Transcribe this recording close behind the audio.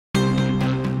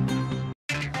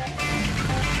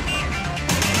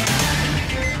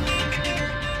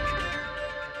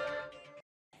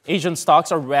Asian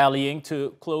stocks are rallying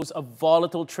to close a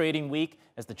volatile trading week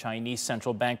as the Chinese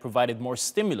central bank provided more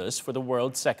stimulus for the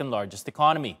world's second-largest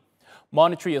economy.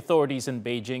 Monetary authorities in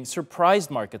Beijing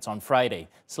surprised markets on Friday,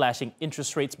 slashing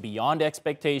interest rates beyond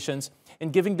expectations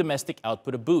and giving domestic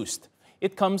output a boost.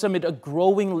 It comes amid a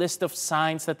growing list of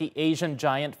signs that the Asian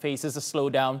giant faces a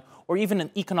slowdown or even an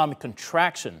economic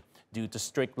contraction due to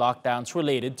strict lockdowns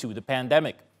related to the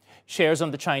pandemic. Shares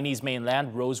on the Chinese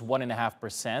mainland rose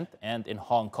 1.5%, and in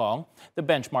Hong Kong, the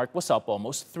benchmark was up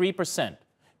almost 3%.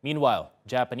 Meanwhile,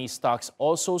 Japanese stocks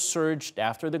also surged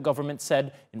after the government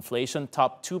said inflation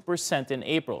topped 2% in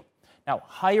April. Now,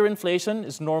 higher inflation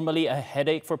is normally a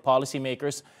headache for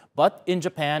policymakers, but in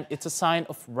Japan, it's a sign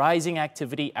of rising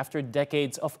activity after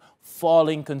decades of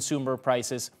falling consumer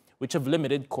prices, which have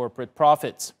limited corporate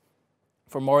profits.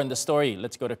 For more on the story,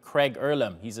 let's go to Craig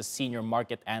Erlam. He's a senior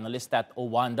market analyst at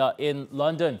OANDA in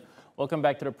London. Welcome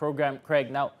back to the program, Craig.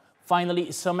 Now,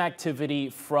 finally, some activity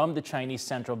from the Chinese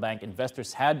central bank.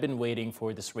 Investors had been waiting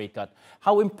for this rate cut.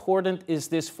 How important is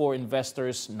this for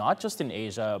investors, not just in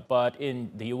Asia, but in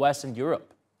the US and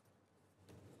Europe?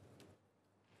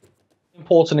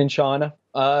 Important in China.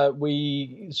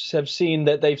 We have seen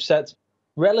that they've set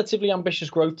relatively ambitious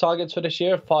growth targets for this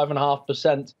year of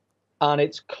 5.5%. And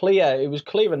it was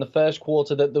clear in the first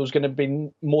quarter that there was going to be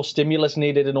more stimulus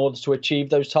needed in order to achieve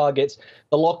those targets.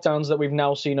 The lockdowns that we've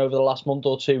now seen over the last month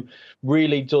or two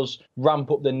really does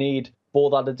ramp up the need for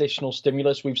that additional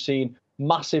stimulus. We've seen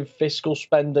massive fiscal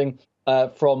spending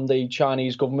from the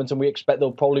Chinese government, and we expect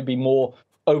there'll probably be more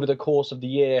over the course of the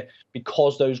year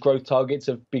because those growth targets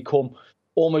have become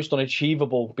almost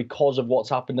unachievable because of what's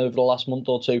happened over the last month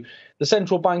or two. The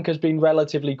central bank has been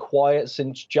relatively quiet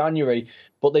since January,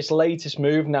 but this latest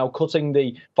move now cutting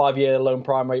the 5-year loan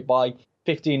prime rate by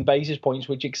 15 basis points,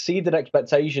 which exceeded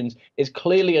expectations, is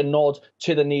clearly a nod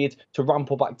to the need to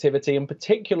ramp up activity, and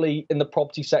particularly in the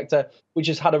property sector, which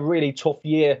has had a really tough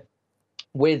year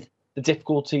with the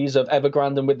difficulties of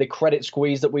Evergrande and with the credit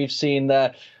squeeze that we've seen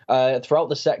there throughout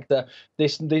the sector.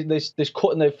 This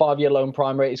cut in the 5-year loan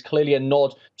prime rate is clearly a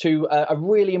nod to a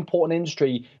really important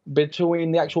industry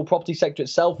between the actual property sector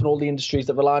itself and all the industries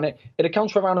that rely on it. It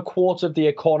accounts for around a quarter of the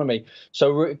economy.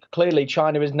 So clearly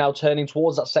China is now turning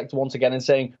towards that sector once again and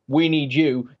saying, we need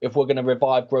you if we're going to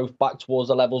revive growth back towards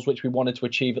the levels which we wanted to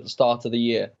achieve at the start of the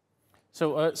year.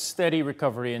 So a steady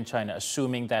recovery in China,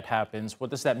 assuming that happens, what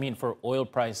does that mean for oil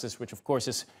prices, which of course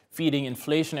is feeding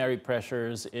inflationary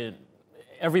pressures in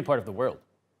every part of the world?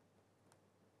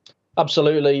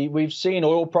 Absolutely. We've seen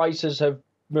oil prices have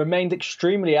remained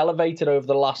extremely elevated over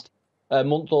the last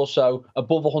month or so,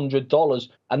 above $100.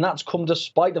 And that's come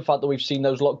despite the fact that we've seen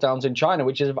those lockdowns in China,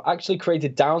 which has actually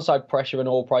created downside pressure in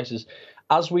oil prices.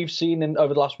 As we've seen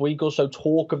over the last week or so,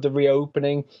 talk of the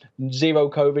reopening, zero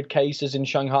COVID cases in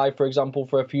Shanghai, for example,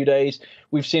 for a few days.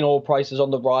 We've seen oil prices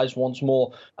on the rise once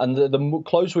more. And the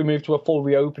closer we move to a full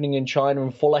reopening in China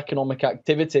and full economic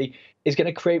activity is going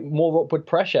to create more upward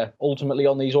pressure ultimately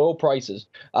on these oil prices.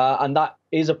 And that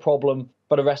is a problem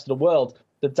for the rest of the world.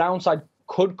 The downside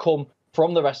could come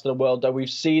from the rest of the world, though. We've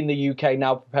seen the UK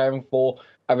now preparing for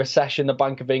a recession. The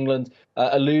Bank of England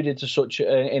alluded to such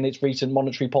in its recent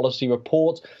monetary policy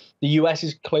report. The US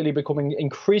is clearly becoming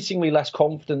increasingly less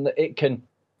confident that it can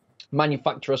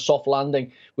manufacture a soft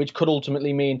landing, which could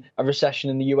ultimately mean a recession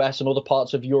in the US and other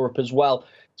parts of Europe as well.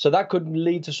 So that could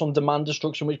lead to some demand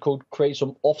destruction, which could create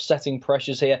some offsetting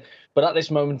pressures here. But at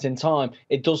this moment in time,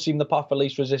 it does seem the path of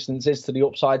least resistance is to the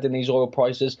upside in these oil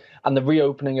prices, and the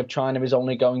reopening of China is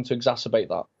only going to exacerbate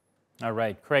that. All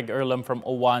right. Craig Erlam from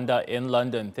OANDA in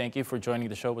London. Thank you for joining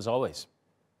the show as always.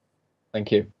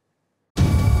 Thank you.